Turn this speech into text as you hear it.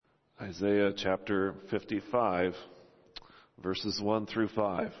Isaiah chapter 55, verses 1 through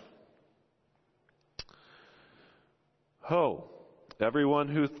 5. Ho, everyone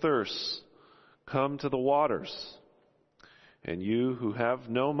who thirsts, come to the waters. And you who have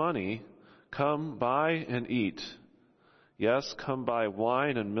no money, come buy and eat. Yes, come buy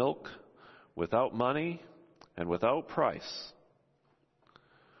wine and milk without money and without price.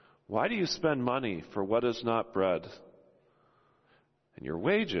 Why do you spend money for what is not bread, and your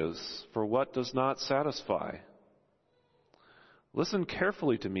wages for what does not satisfy? Listen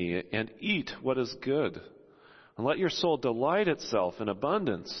carefully to me and eat what is good, and let your soul delight itself in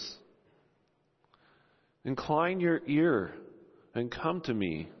abundance. Incline your ear and come to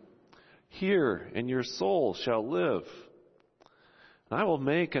me. Hear, and your soul shall live. And I will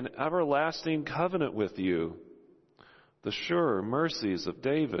make an everlasting covenant with you, the sure mercies of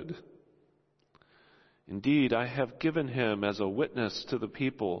David. Indeed, I have given him as a witness to the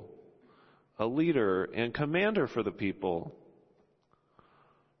people, a leader and commander for the people.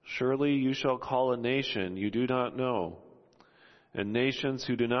 Surely you shall call a nation you do not know, and nations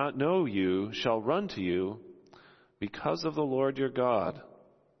who do not know you shall run to you because of the Lord your God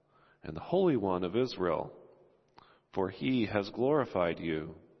and the Holy One of Israel, for he has glorified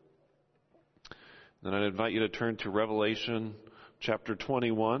you. Then I'd invite you to turn to Revelation chapter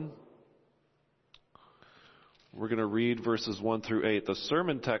 21. We're going to read verses 1 through 8. The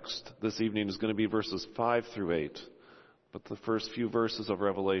sermon text this evening is going to be verses 5 through 8. But the first few verses of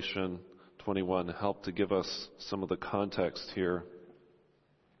Revelation 21 help to give us some of the context here.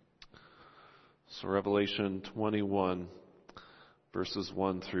 So Revelation 21, verses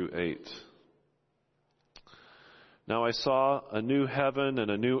 1 through 8. Now I saw a new heaven and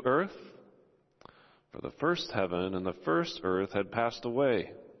a new earth, for the first heaven and the first earth had passed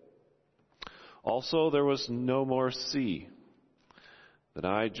away. Also there was no more sea. Then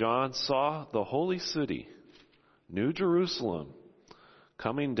I, John, saw the holy city, New Jerusalem,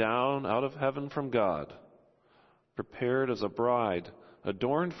 coming down out of heaven from God, prepared as a bride,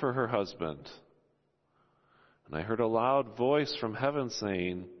 adorned for her husband. And I heard a loud voice from heaven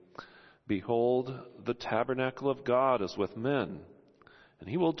saying, Behold, the tabernacle of God is with men, and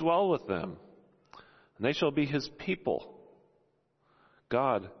he will dwell with them, and they shall be his people.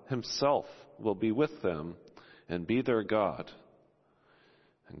 God himself will be with them and be their God.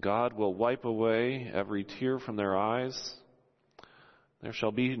 And God will wipe away every tear from their eyes. There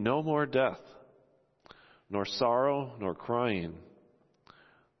shall be no more death, nor sorrow, nor crying.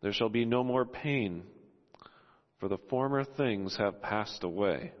 There shall be no more pain, for the former things have passed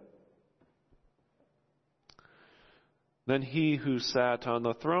away. Then he who sat on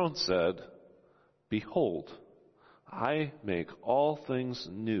the throne said, Behold, I make all things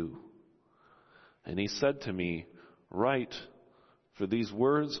new. And he said to me, Write, for these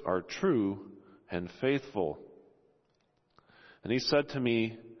words are true and faithful. And he said to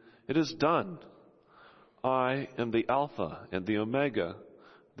me, It is done. I am the Alpha and the Omega,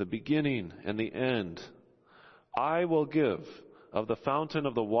 the beginning and the end. I will give of the fountain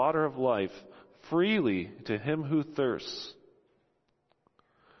of the water of life freely to him who thirsts.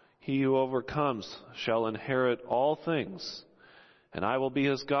 He who overcomes shall inherit all things, and I will be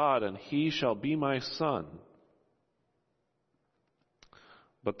his God, and he shall be my son.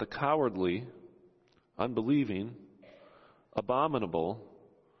 But the cowardly, unbelieving, abominable,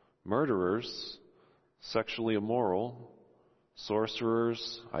 murderers, sexually immoral,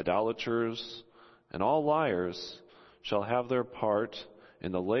 sorcerers, idolaters, and all liars shall have their part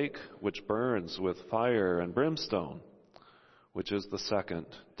in the lake which burns with fire and brimstone, which is the second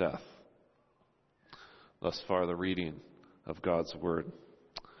death. Thus far the reading of God's Word.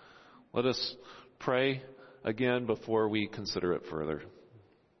 Let us pray again before we consider it further.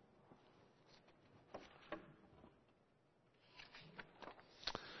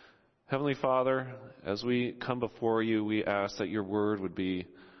 Heavenly Father, as we come before you, we ask that your Word would be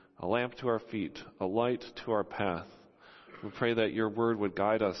a lamp to our feet, a light to our path. We pray that your Word would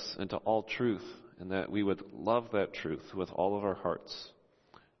guide us into all truth, and that we would love that truth with all of our hearts.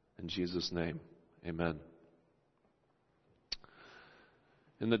 In Jesus' name, amen.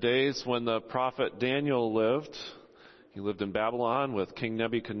 In the days when the prophet Daniel lived, he lived in Babylon with King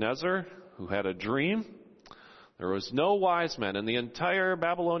Nebuchadnezzar, who had a dream. There was no wise man in the entire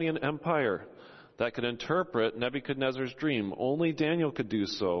Babylonian Empire that could interpret Nebuchadnezzar's dream. Only Daniel could do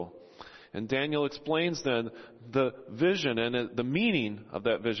so. And Daniel explains then the vision and the meaning of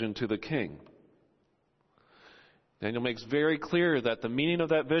that vision to the king. Daniel makes very clear that the meaning of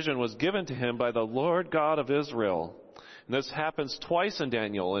that vision was given to him by the Lord God of Israel. And this happens twice in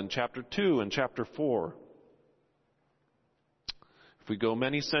Daniel, in chapter 2 and chapter 4. If we go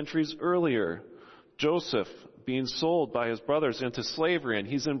many centuries earlier, Joseph being sold by his brothers into slavery, and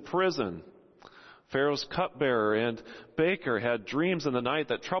he's in prison. Pharaoh's cupbearer and baker had dreams in the night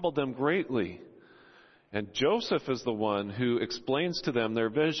that troubled them greatly. And Joseph is the one who explains to them their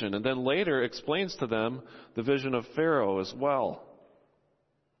vision, and then later explains to them the vision of Pharaoh as well.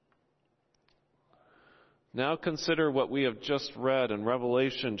 Now consider what we have just read in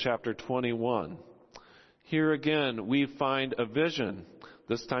Revelation chapter 21. Here again we find a vision,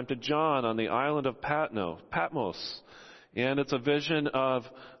 this time to John on the island of Patmos. And it's a vision of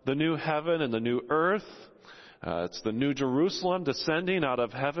the new heaven and the new earth. It's the new Jerusalem descending out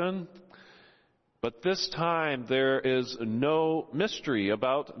of heaven. But this time there is no mystery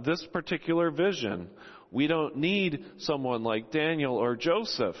about this particular vision. We don't need someone like Daniel or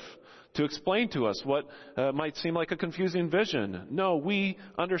Joseph to explain to us what might seem like a confusing vision. No, we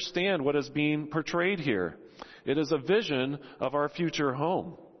understand what is being portrayed here. It is a vision of our future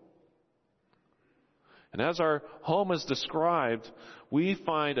home. And as our home is described, we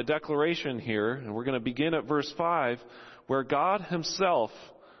find a declaration here, and we're going to begin at verse 5, where God himself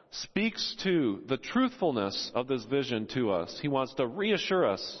speaks to the truthfulness of this vision to us. He wants to reassure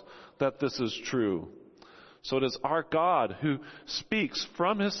us that this is true. So it is our God who speaks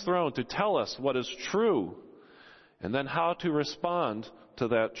from his throne to tell us what is true, and then how to respond to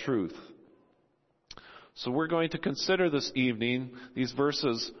that truth. So we're going to consider this evening these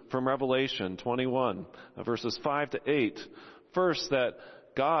verses from Revelation 21, verses 5 to 8. First, that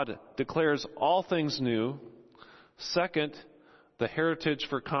God declares all things new. Second, the heritage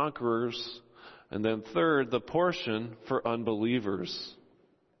for conquerors. And then third, the portion for unbelievers.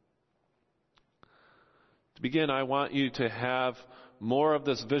 To begin, I want you to have more of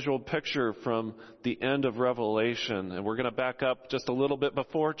this visual picture from the end of Revelation. And we're going to back up just a little bit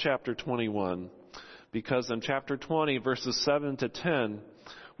before chapter 21. Because in chapter 20, verses 7 to 10,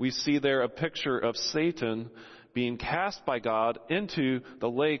 we see there a picture of Satan being cast by God into the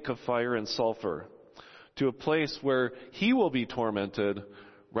lake of fire and sulfur, to a place where he will be tormented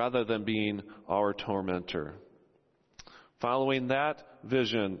rather than being our tormentor. Following that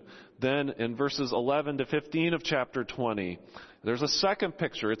vision, then in verses 11 to 15 of chapter 20, there's a second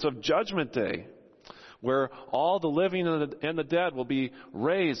picture. It's of Judgment Day, where all the living and the dead will be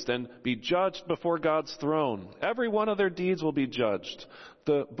raised and be judged before God's throne. Every one of their deeds will be judged.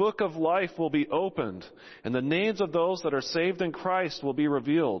 The book of life will be opened, and the names of those that are saved in Christ will be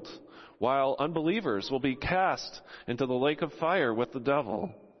revealed, while unbelievers will be cast into the lake of fire with the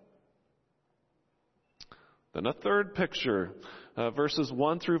devil. Then a third picture, verses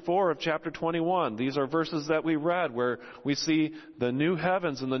 1 through 4 of chapter 21. These are verses that we read where we see the new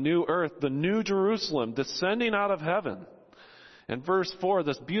heavens and the new earth, the new Jerusalem descending out of heaven. And verse 4,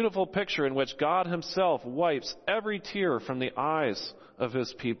 this beautiful picture in which God himself wipes every tear from the eyes of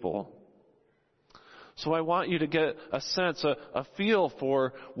his people. So I want you to get a sense, a feel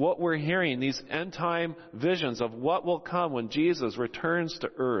for what we're hearing, these end time visions of what will come when Jesus returns to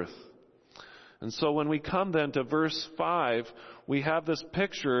earth. And so when we come then to verse 5, we have this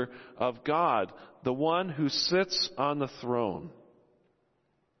picture of God, the one who sits on the throne.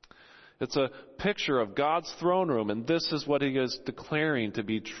 It's a picture of God's throne room, and this is what he is declaring to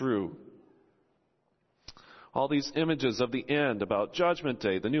be true. All these images of the end about Judgment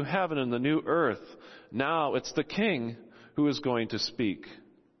Day, the new heaven and the new earth. Now it's the King who is going to speak.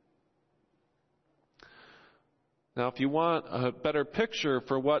 Now, if you want a better picture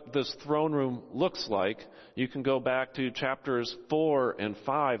for what this throne room looks like, you can go back to chapters 4 and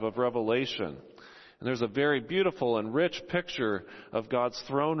 5 of Revelation. And there's a very beautiful and rich picture of God's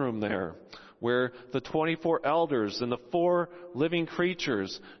throne room there, where the 24 elders and the 4 living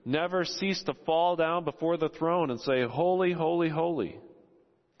creatures never cease to fall down before the throne and say, "Holy, holy, holy."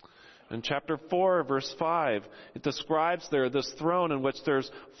 In chapter 4, verse 5, it describes there this throne in which there's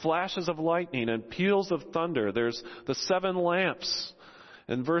flashes of lightning and peals of thunder. There's the 7 lamps.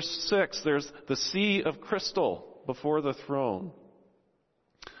 In verse 6, there's the sea of crystal before the throne.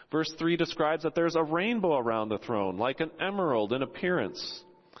 Verse 3 describes that there's a rainbow around the throne, like an emerald in appearance.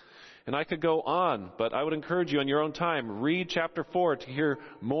 And I could go on, but I would encourage you on your own time, read chapter 4 to hear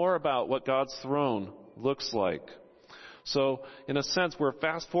more about what God's throne looks like. So, in a sense, we're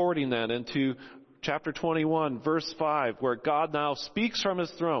fast forwarding then into chapter 21, verse 5, where God now speaks from his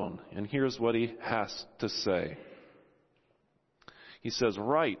throne, and here's what he has to say. He says,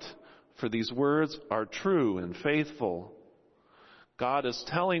 "Write, for these words are true and faithful." God is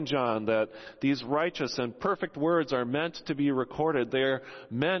telling John that these righteous and perfect words are meant to be recorded. They're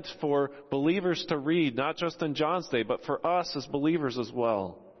meant for believers to read, not just in John's day, but for us as believers as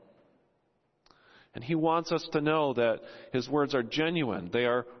well. And he wants us to know that his words are genuine, they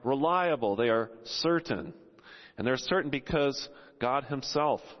are reliable, they are certain. And they're certain because God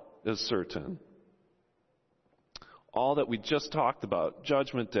himself is certain. All that we just talked about,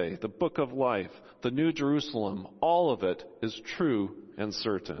 Judgment Day, the Book of Life, the New Jerusalem, all of it is true and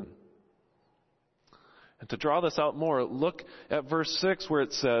certain. And to draw this out more, look at verse 6 where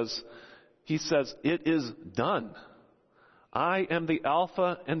he says, it is done. I am the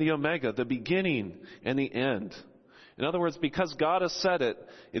Alpha and the Omega, the beginning and the end. In other words, because God has said it,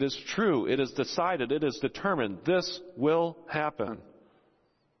 it is true, it is decided, it is determined. This will happen.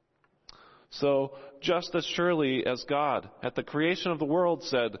 So, just as surely as God at the creation of the world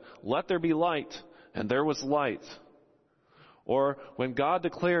said, let there be light, and there was light. Or when God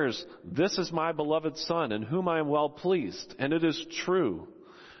declares, this is my beloved Son, in whom I am well pleased, and it is true.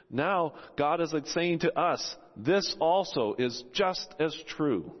 Now, God is saying to us, this also is just as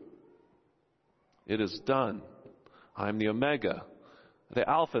true. It is done. I am the Omega, the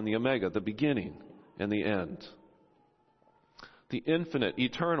Alpha and the Omega, the beginning and the end. The infinite,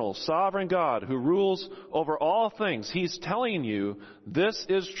 eternal, sovereign God who rules over all things. He's telling you this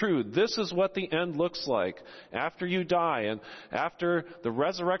is true. This is what the end looks like after you die and after the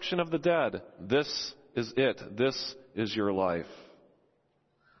resurrection of the dead. This is it. This is your life.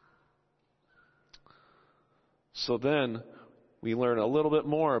 So then we learn a little bit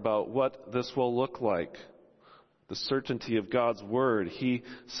more about what this will look like. The certainty of God's word. He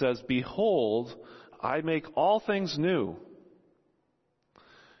says, behold, I make all things new.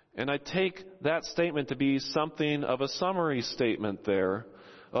 And I take that statement to be something of a summary statement there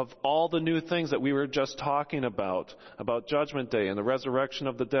of all the new things that we were just talking about Judgment Day and the resurrection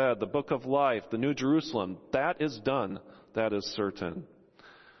of the dead, the Book of Life, the New Jerusalem. That is done. That is certain.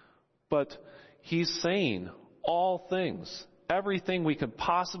 But he's saying all things, everything we could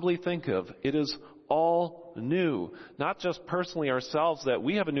possibly think of, it is all new. Not just personally ourselves that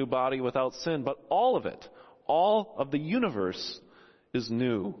we have a new body without sin, but all of it. All of the universe is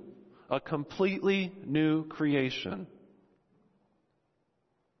new. A completely new creation.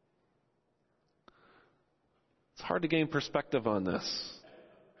 It's hard to gain perspective on this.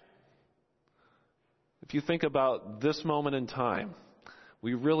 If you think about this moment in time,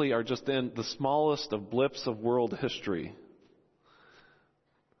 we really are just in the smallest of blips of world history.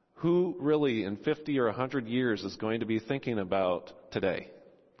 Who really in 50 or 100 years is going to be thinking about today?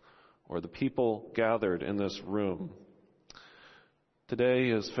 Or the people gathered in this room? Today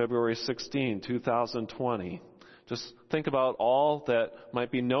is February 16, 2020. Just think about all that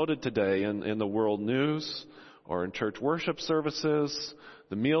might be noted today in the world news or in church worship services,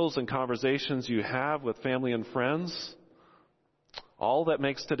 the meals and conversations you have with family and friends. All that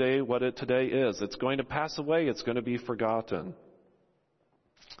makes today what it today is. It's going to pass away. It's going to be forgotten.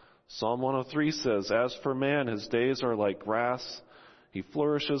 Psalm 103 says, as for man, his days are like grass. He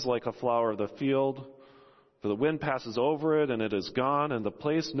flourishes like a flower of the field. For the wind passes over it, and it is gone, and the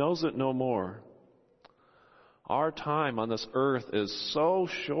place knows it no more. Our time on this earth is so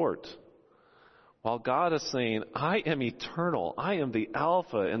short. While God is saying, I am eternal. I am the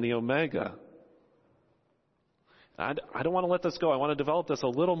Alpha and the Omega. I don't want to let this go. I want to develop this a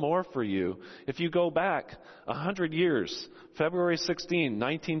little more for you. If you go back 100 years, February 16,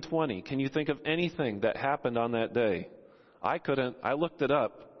 1920, can you think of anything that happened on that day? I couldn't. I looked it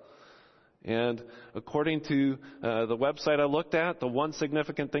up. And according to the website I looked at, the one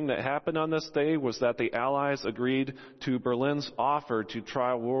significant thing that happened on this day was that the Allies agreed to Berlin's offer to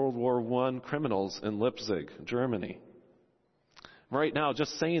try World War I criminals in Leipzig, Germany. Right now,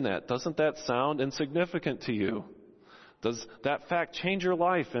 just saying that, doesn't that sound insignificant to you? Does that fact change your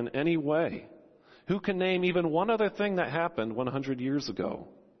life in any way? Who can name even one other thing that happened 100 years ago?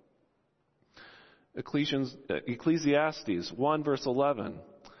 Ecclesiastes 1 verse 11.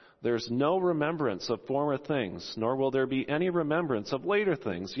 There's no remembrance of former things, nor will there be any remembrance of later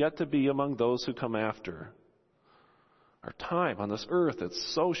things yet to be among those who come after. Our time on this earth,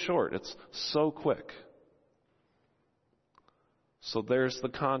 it's so short, it's so quick. So there's the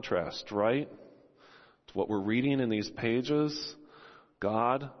contrast, right? To what we're reading in these pages.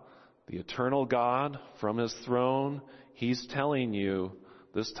 God, the eternal God from his throne, he's telling you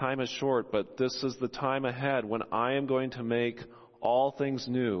this time is short, but this is the time ahead when I am going to make all things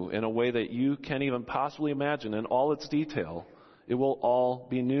new in a way that you can't even possibly imagine in all its detail. It will all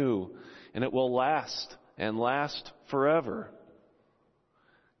be new, and it will last and last forever.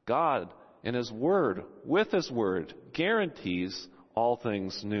 God, in his word, with his word, guarantees all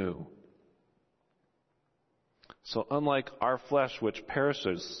things new. So unlike our flesh, which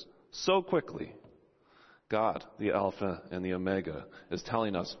perishes so quickly, God, the Alpha and the Omega, is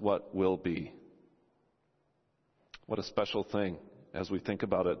telling us what will be. What a special thing as we think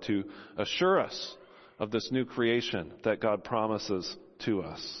about it, to assure us of this new creation that God promises to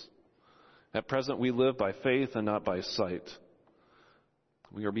us. At present, we live by faith and not by sight.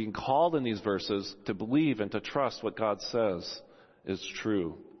 We are being called in these verses to believe and to trust what God says is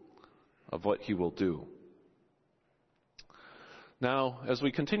true of what He will do. Now, as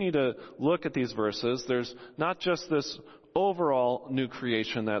we continue to look at these verses, there's not just this overall new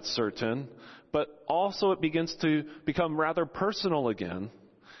creation that's certain, but also it begins to become rather personal again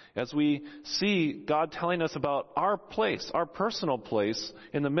as we see God telling us about our place, our personal place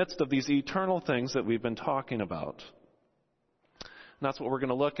in the midst of these eternal things that we've been talking about. And that's what we're going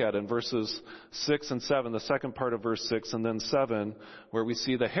to look at in verses 6 and 7, the second part of verse 6 and then 7, where we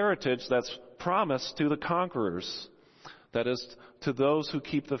see the heritage that's promised to the conquerors. That is, to those who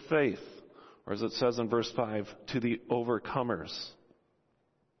keep the faith, or as it says in verse 5, to the overcomers.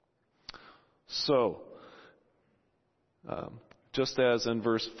 So, just as in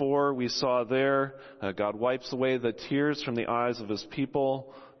verse 4 we saw there, God wipes away the tears from the eyes of His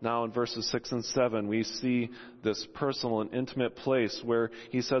people. Now in verses 6 and 7 we see this personal and intimate place where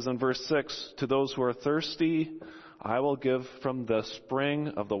He says in verse 6, to those who are thirsty, I will give from the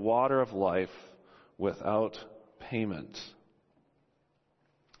spring of the water of life without payment.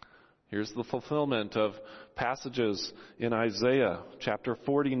 Here's the fulfillment of passages in Isaiah chapter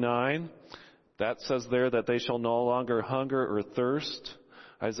 49. That says there that they shall no longer hunger or thirst.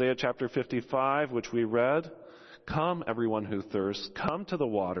 Isaiah chapter 55, which we read, come, everyone who thirsts, come to the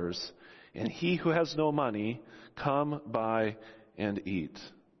waters, and he who has no money, come buy and eat.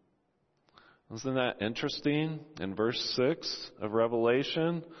 Isn't that interesting? In verse 6 of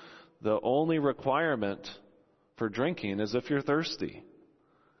Revelation, the only requirement for drinking is if you're thirsty.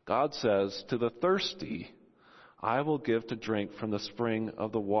 God says, to the thirsty, I will give to drink from the spring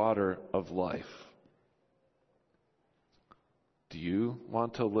of the water of life. Do you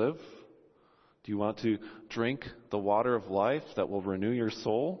want to live? Do you want to drink the water of life that will renew your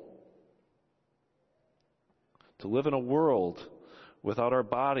soul? To live in a world without our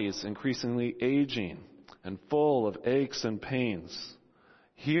bodies increasingly aging and full of aches and pains.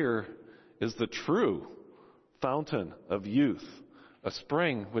 Here is the true fountain of youth, a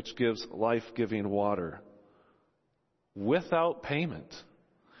spring which gives life-giving water. Without payment.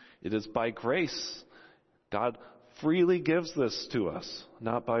 It is by grace. God freely gives this to us,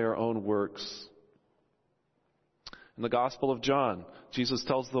 not by our own works. In the Gospel of John, Jesus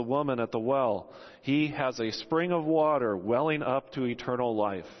tells the woman at the well, He has a spring of water welling up to eternal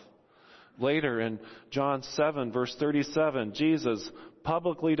life. Later in John 7, verse 37, Jesus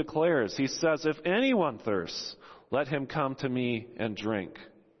publicly declares, He says, if anyone thirsts, let him come to me and drink.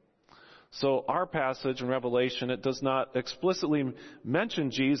 So our passage in Revelation, it does not explicitly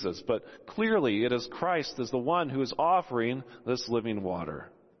mention Jesus, but clearly it is Christ as the one who is offering this living water.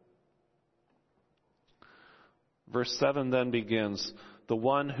 Verse 7 then begins, the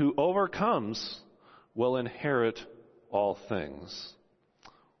one who overcomes will inherit all things.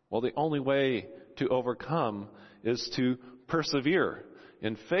 Well, the only way to overcome is to persevere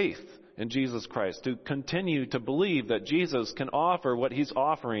in faith in Jesus Christ, to continue to believe that Jesus can offer what He's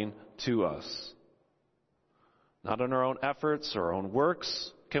offering to us. Not in our own efforts or our own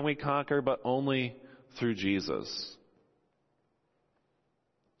works can we conquer, but only through Jesus.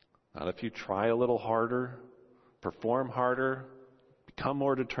 Not if you try a little harder, perform harder, become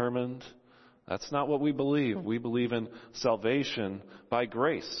more determined. That's not what we believe. We believe in salvation by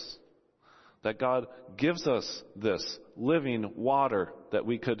grace. That God gives us this living water that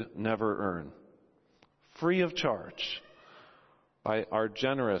we could never earn. Free of charge by our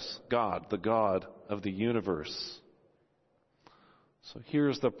generous God, the God of the universe. So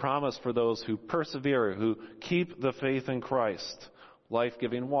here's the promise for those who persevere, who keep the faith in Christ.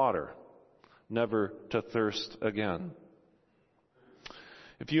 Life-giving water, never to thirst again.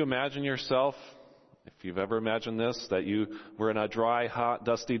 If you imagine yourself, if you've ever imagined this, that you were in a dry, hot,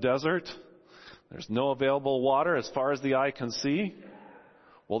 dusty desert, there's no available water as far as the eye can see,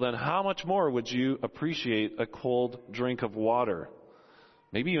 well then how much more would you appreciate a cold drink of water?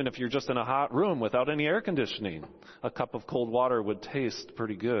 Maybe even if you're just in a hot room without any air conditioning, a cup of cold water would taste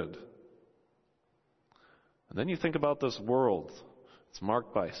pretty good. And then you think about this world. It's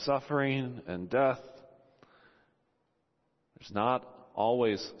marked by suffering and death. There's not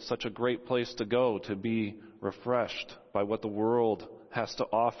always such a great place to go to be refreshed by what the world has to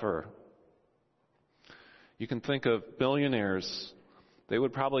offer. You can think of billionaires. They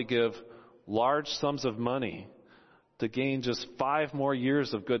would probably give large sums of money to gain just 5 more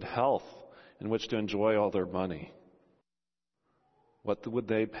years of good health in which to enjoy all their money. What would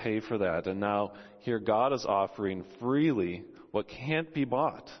they pay for that? And now here God is offering freely what can't be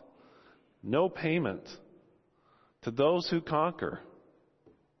bought. No payment to those who conquer.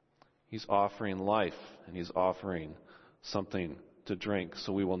 He's offering life, and He's offering something to drink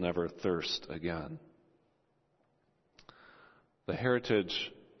so we will never thirst again. The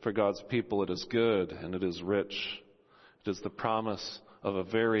heritage for God's people, it is good and it is rich. It is the promise of a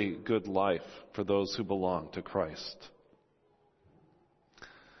very good life for those who belong to Christ.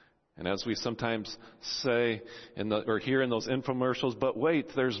 And as we sometimes say or hear in those infomercials, but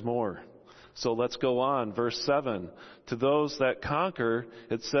wait, there's more. So let's go on. Verse 7. To those that conquer,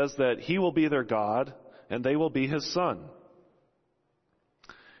 it says that He will be their God and they will be His son.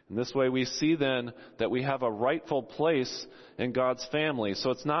 In this way we see then that we have a rightful place in God's family.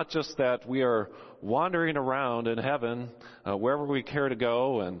 So it's not just that we are wandering around in heaven wherever we care to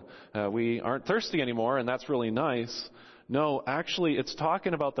go and we aren't thirsty anymore, and that's really nice. No, actually it's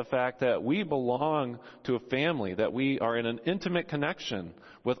talking about the fact that we belong to a family, that we are in an intimate connection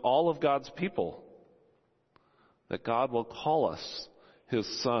with all of God's people, that God will call us His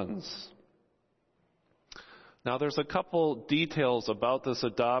sons. Now, there's a couple details about this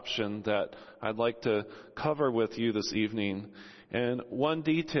adoption that I'd like to cover with you this evening. And one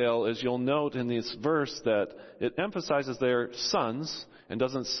detail is you'll note in this verse that it emphasizes their sons and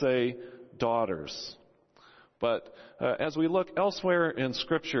doesn't say daughters. But as we look elsewhere in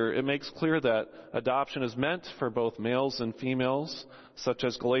Scripture, it makes clear that adoption is meant for both males and females, such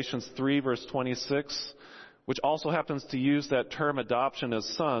as Galatians 3, verse 26, which also happens to use that term adoption as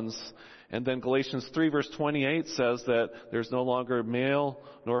sons. And then Galatians 3 verse 28 says that there's no longer male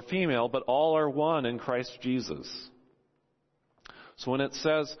nor female, but all are one in Christ Jesus. So when it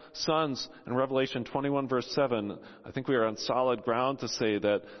says sons in Revelation 21 verse 7, I think we are on solid ground to say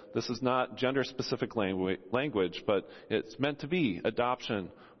that this is not gender-specific language, but it's meant to be adoption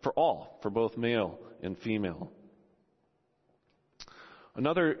for all, for both male and female.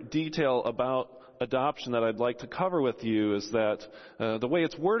 Another detail about adoption that I'd like to cover with you is that the way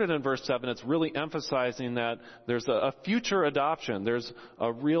it's worded in verse 7, it's really emphasizing that there's a future adoption. There's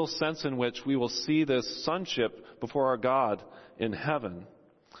a real sense in which we will see this sonship before our God in heaven.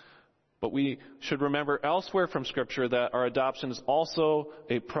 But we should remember elsewhere from Scripture that our adoption is also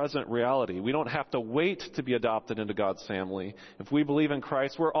a present reality. We don't have to wait to be adopted into God's family. If we believe in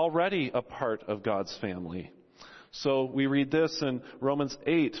Christ, we're already a part of God's family. So we read this in Romans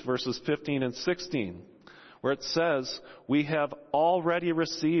 8, verses 15 and 16, where it says, "We have already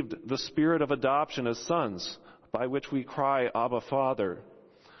received the Spirit of adoption as sons, by which we cry, Abba, Father.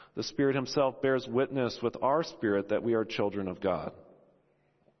 The Spirit Himself bears witness with our spirit that we are children of God."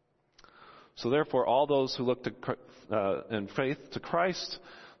 So therefore, all those who look to in faith to Christ,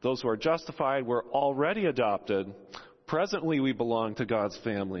 those who are justified, we're already adopted. Presently, we belong to God's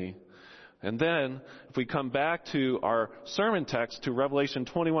family. And then, if we come back to our sermon text, to Revelation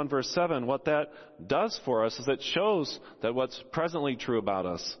 21, verse 7, what that does for us is it shows that what's presently true about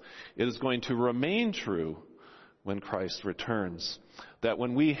us, it is going to remain true when Christ returns. That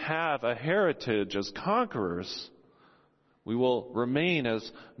when we have a heritage as conquerors, we will remain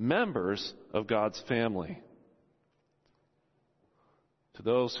as members of God's family. To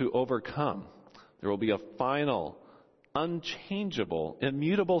those who overcome, there will be a final, unchangeable,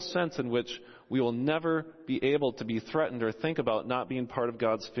 immutable sense in which we will never be able to be threatened or think about not being part of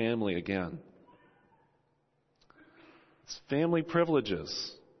God's family again. It's family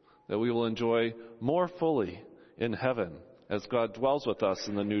privileges that we will enjoy more fully in heaven as God dwells with us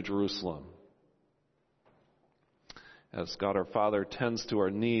in the New Jerusalem. As God our Father tends to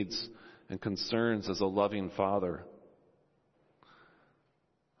our needs and concerns as a loving Father.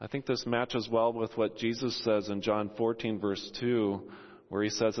 I think this matches well with what Jesus says in John 14, verse 2, where He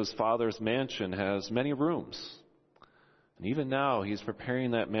says His Father's mansion has many rooms. And even now, He's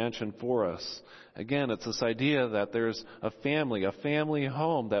preparing that mansion for us. Again, it's this idea that there's a family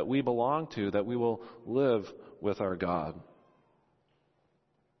home that we belong to, that we will live with our God.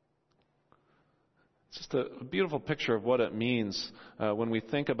 It's just a beautiful picture of what it means when we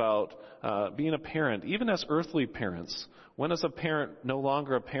think about being a parent, even as earthly parents. When is a parent no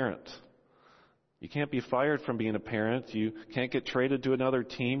longer a parent? You can't be fired from being a parent. You can't get traded to another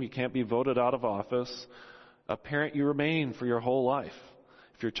team. You can't be voted out of office. A parent you remain for your whole life.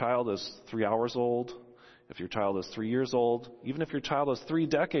 If your child is 3 hours old, if your child is 3 years old, even if your child is 3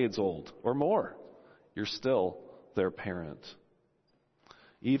 decades old or more, you're still their parent.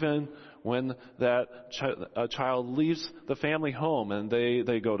 Even when a child leaves the family home and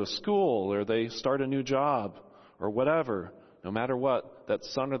they go to school or they start a new job or whatever, no matter what, that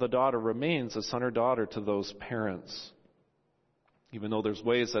son or the daughter remains a son or daughter to those parents. even though there's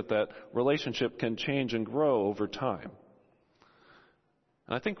ways that that relationship can change and grow over time.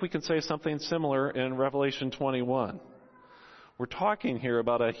 And I think we can say something similar in Revelation 21. We're talking here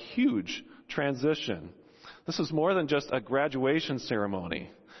about a huge transition. This is more than just a graduation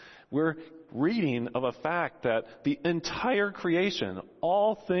ceremony. We're reading of a fact that the entire creation,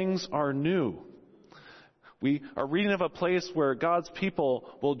 all things are new. We are reading of a place where God's people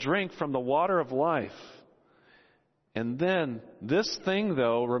will drink from the water of life. And then this thing,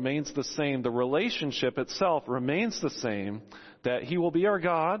 though, remains the same. The relationship itself remains the same, that He will be our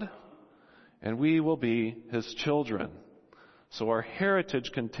God and we will be His children. So our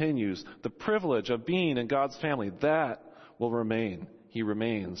heritage continues. The privilege of being in God's family, that will remain. He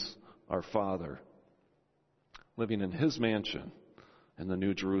remains our Father, living in His mansion in the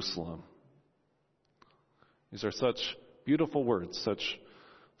New Jerusalem. These are such beautiful words, such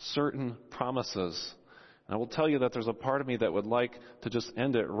certain promises. And I will tell you that there's a part of me that would like to just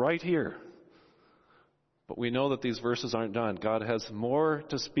end it right here. But we know that these verses aren't done. God has more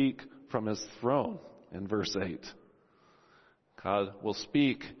to speak from His throne in verse 8. God will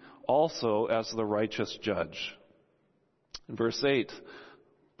speak also as the righteous judge. In verse 8,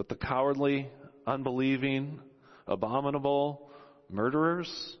 but the cowardly, unbelieving, abominable,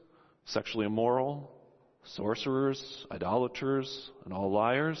 murderers, sexually immoral, sorcerers, idolaters, and all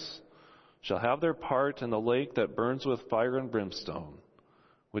liars shall have their part in the lake that burns with fire and brimstone,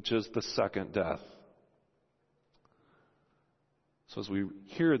 which is the second death. So as we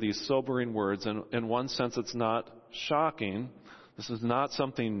hear these sobering words, and in one sense it's not shocking, this is not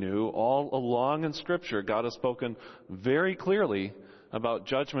something new. All along in Scripture, God has spoken very clearly about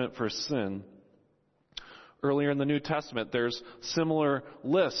judgment for sin. Earlier in the New Testament, there's similar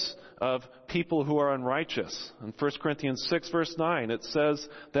lists of people who are unrighteous. In 1 Corinthians 6, verse 9, it says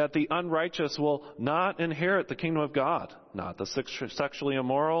that the unrighteous will not inherit the kingdom of God, not the sexually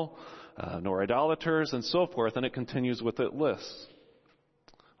immoral, nor idolaters, and so forth. And it continues with that list.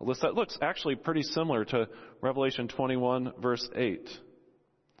 A list that looks actually pretty similar to Revelation 21, verse 8.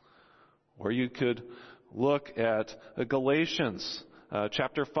 Or you could look at Galatians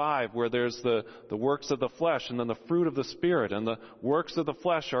chapter 5, where there's the works of the flesh and then the fruit of the Spirit. And the works of the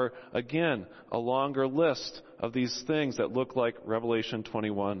flesh are, again, a longer list of these things that look like Revelation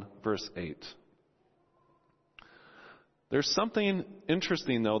 21, verse 8. There's something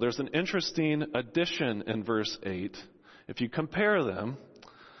interesting, though. There's an interesting addition in verse 8. If you compare them,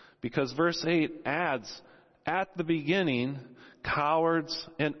 because verse 8 adds, at the beginning, cowards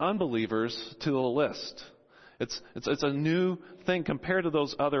and unbelievers to the list. It's a new thing compared to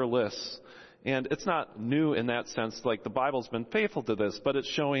those other lists. And it's not new in that sense, like the Bible's been faithful to this, but it's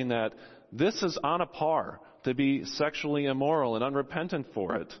showing that this is on a par to be sexually immoral and unrepentant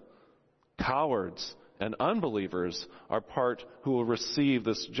for it. Cowards and unbelievers are part who will receive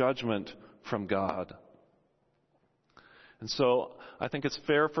this judgment from God. And so I think it's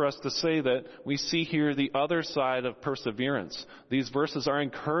fair for us to say that we see here the other side of perseverance. These verses are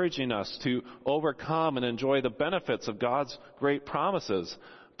encouraging us to overcome and enjoy the benefits of God's great promises.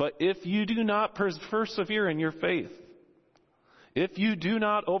 But if you do not persevere in your faith, if you do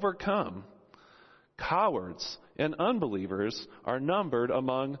not overcome, cowards and unbelievers are numbered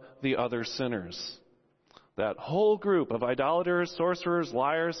among the other sinners. That whole group of idolaters, sorcerers,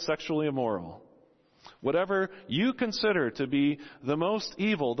 liars, sexually immoral. Whatever you consider to be the most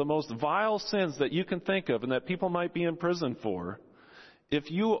evil, the most vile sins that you can think of and that people might be in prison for, if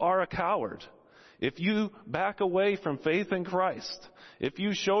you are a coward, if you back away from faith in Christ, if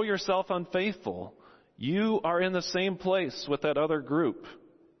you show yourself unfaithful, you are in the same place with that other group.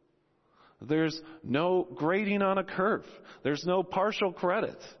 There's no grading on a curve. There's no partial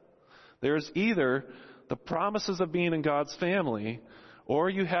credit. There's either the promises of being in God's family, or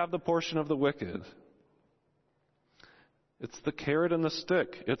you have the portion of the wicked. It's the carrot and the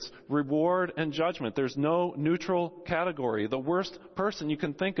stick. It's reward and judgment. There's no neutral category. The worst person you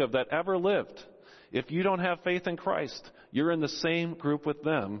can think of that ever lived, if you don't have faith in Christ, you're in the same group with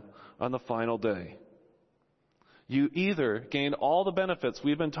them on the final day. You either gain all the benefits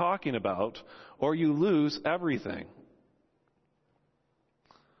we've been talking about, or you lose everything.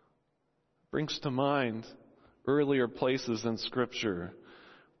 Brings to mind earlier places in Scripture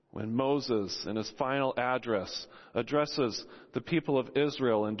when Moses, in his final address, addresses the people of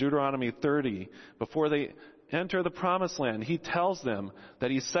Israel in Deuteronomy 30, before they enter the promised land, he tells them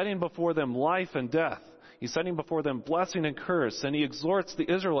that he's setting before them life and death. He's setting before them blessing and curse, and he exhorts the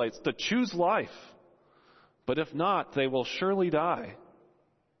Israelites to choose life. But if not, they will surely die.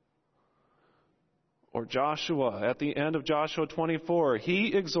 Or Joshua, at the end of Joshua 24,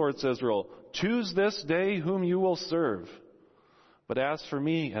 he exhorts Israel, choose this day whom you will serve. But as for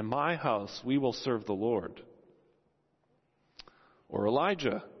me and my house, we will serve the Lord. Or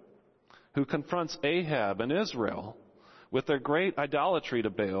Elijah, who confronts Ahab and Israel with their great idolatry to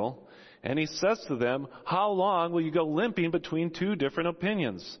Baal, and he says to them, how long will you go limping between two different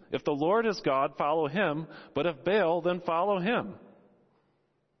opinions? If the Lord is God, follow him, but if Baal, then follow him.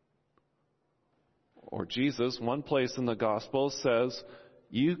 Or Jesus, one place in the Gospel, says,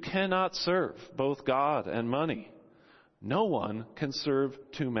 you cannot serve both God and money. No one can serve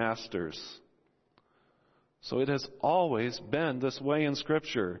two masters. So it has always been this way in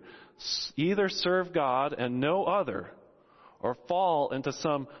Scripture. Either serve God and no other, or fall into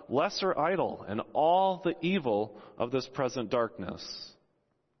some lesser idol and all the evil of this present darkness.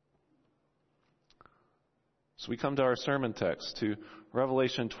 So we come to our sermon text, to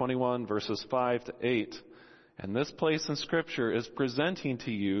Revelation 21, verses 5 to 8. And this place in Scripture is presenting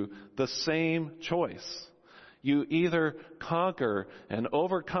to you the same choice. You either conquer and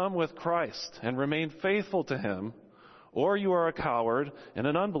overcome with Christ and remain faithful to him, or you are a coward and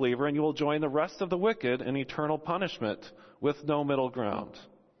an unbeliever and you will join the rest of the wicked in eternal punishment with no middle ground.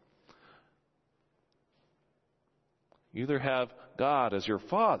 You either have God as your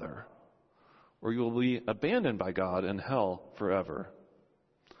Father, or you will be abandoned by God in hell forever.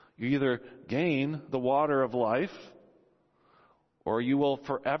 You either gain the water of life, or you will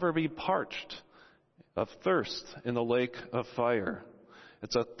forever be parched of thirst in the lake of fire.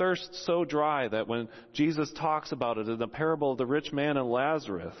 It's a thirst so dry that when Jesus talks about it in the parable of the rich man and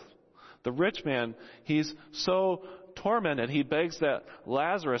Lazarus, the rich man, he's so tormented, he begs that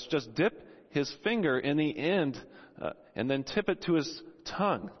Lazarus just dip his finger in the end and then tip it to his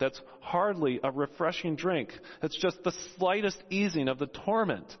tongue. That's hardly a refreshing drink. It's just the slightest easing of the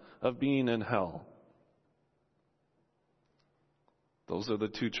torment of being in hell. Those are the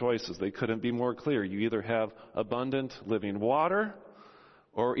two choices. They couldn't be more clear. You either have abundant living water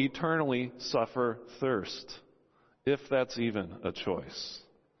or eternally suffer thirst, if that's even a choice.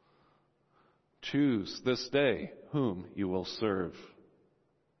 Choose this day whom you will serve.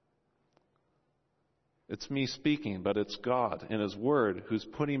 It's me speaking, but it's God in His Word who's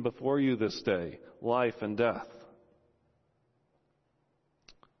putting before you this day life and death.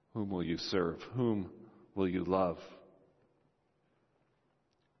 Whom will you serve? Whom will you love?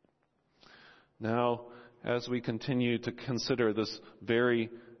 Now, as we continue to consider this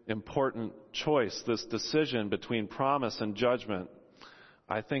very important choice, this decision between promise and judgment,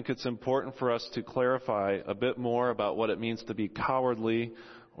 I think it's important for us to clarify a bit more about what it means to be cowardly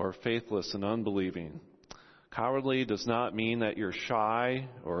or faithless and unbelieving. Cowardly does not mean that you're shy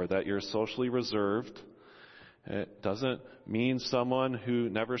or that you're socially reserved. It doesn't mean someone who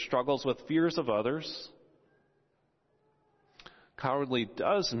never struggles with fears of others. Cowardly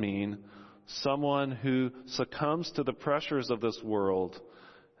does mean someone who succumbs to the pressures of this world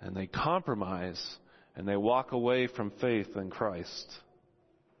and they compromise and they walk away from faith in Christ.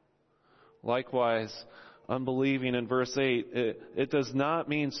 Likewise, unbelieving in verse 8, it does not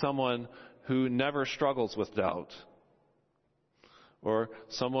mean someone who never struggles with doubt or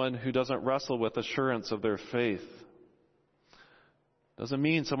someone who doesn't wrestle with assurance of their faith. It doesn't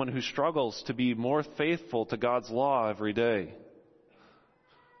mean someone who struggles to be more faithful to God's law every day.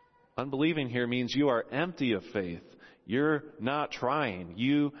 Unbelieving here means you are empty of faith. You're not trying.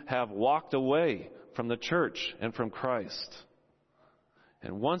 You have walked away from the church and from Christ.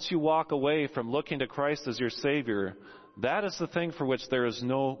 And once you walk away from looking to Christ as your Savior, that is the thing for which there is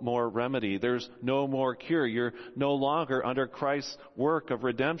no more remedy. There's no more cure. You're no longer under Christ's work of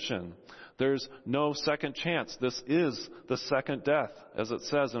redemption. There's no second chance. This is the second death, as it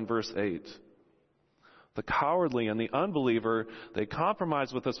says in verse 8. The cowardly and the unbeliever, they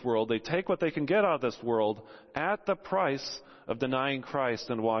compromise with this world. They take what they can get out of this world at the price of denying Christ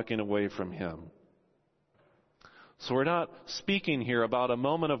and walking away from Him. So we're not speaking here about a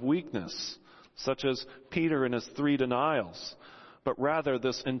moment of weakness, such as Peter and his 3 denials, but rather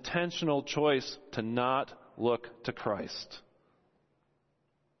this intentional choice to not look to Christ.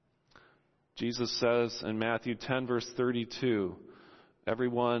 Jesus says in Matthew 10, verse 32,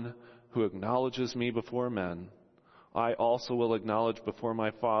 everyone who acknowledges me before men, I also will acknowledge before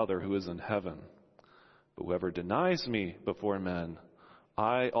my Father who is in heaven. But whoever denies me before men,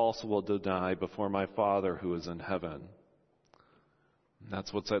 I also will deny before my Father who is in heaven. And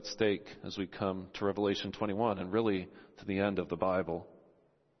that's what's at stake as we come to Revelation 21 and really to the end of the Bible.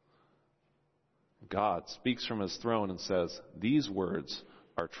 God speaks from His throne and says, these words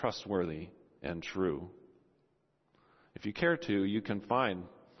are trustworthy and true. If you care to, you can find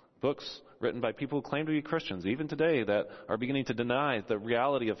books written by people who claim to be Christians, even today, that are beginning to deny the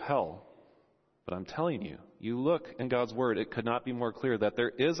reality of hell. But I'm telling you, You look in God's Word, it could not be more clear that there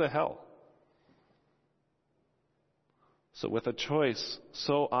is a hell. So with a choice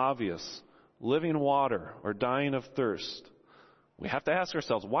so obvious, living water or dying of thirst, we have to ask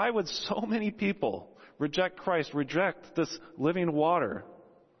ourselves, why would so many people reject Christ, reject this living water?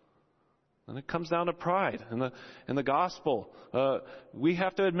 And it comes down to pride. In the gospel, we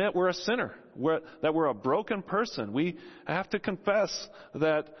have to admit we're a sinner, that we're a broken person. We have to confess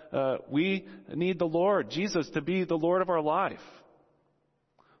that we need the Lord, Jesus, to be the Lord of our life.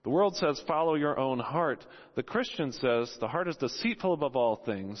 The world says, follow your own heart. The Christian says, the heart is deceitful above all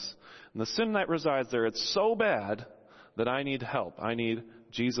things, and the sin that resides there, it's so bad that I need help. I need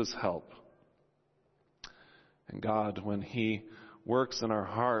Jesus' help. And God, when He works in our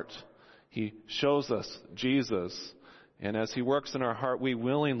heart, He shows us Jesus. And as He works in our heart, we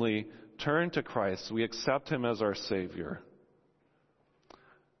willingly turn to Christ. We accept Him as our Savior.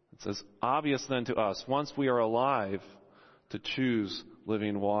 It's as obvious then to us, once we are alive, to choose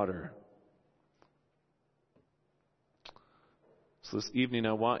living water. So this evening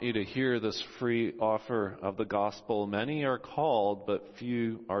I want you to hear this free offer of the gospel. Many are called, but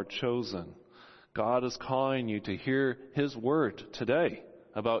few are chosen. God is calling you to hear His word today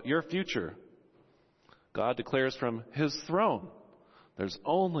about your future. God declares from His throne, there's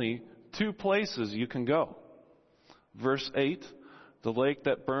only 2 places you can go. Verse 8, the lake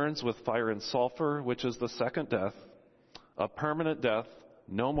that burns with fire and sulfur, which is the second death, a permanent death,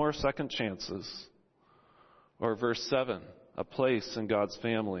 no more second chances. Or verse 7, a place in God's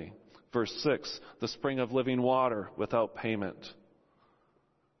family. Verse 6, the spring of living water without payment.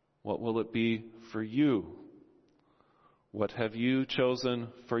 What will it be for you? What have you chosen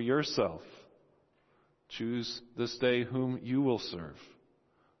for yourself? Choose this day whom you will serve,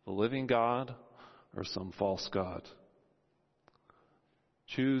 the living God or some false god.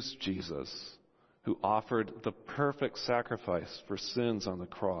 Choose Jesus, who offered the perfect sacrifice for sins on the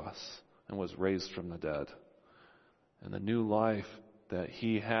cross and was raised from the dead. And the new life that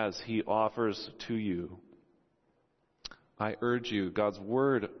He has, He offers to you. I urge you, God's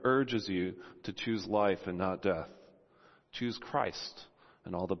Word urges you to choose life and not death. Choose Christ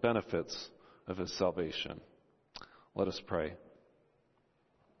and all the benefits of His salvation. Let us pray.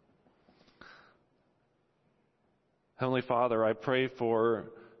 Heavenly Father, I pray for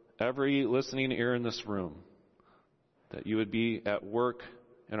every listening ear in this room, that you would be at work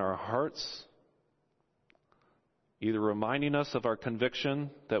in our hearts, either reminding us of our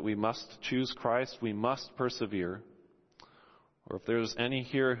conviction that we must choose Christ, we must persevere, or if there's any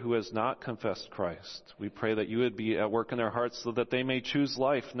here who has not confessed Christ, we pray that you would be at work in their hearts so that they may choose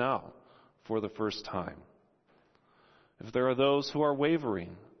life now for the first time. If there are those who are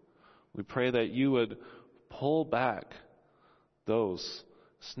wavering, we pray that you would pull back those,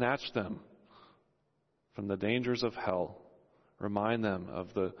 snatch them from the dangers of hell. Remind them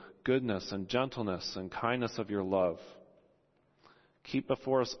of the goodness and gentleness and kindness of your love. Keep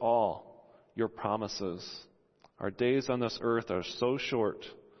before us all your promises. Our days on this earth are so short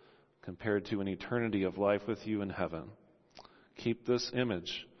compared to an eternity of life with you in heaven. Keep this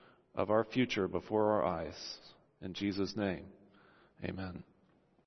image of our future before our eyes. In Jesus' name, amen.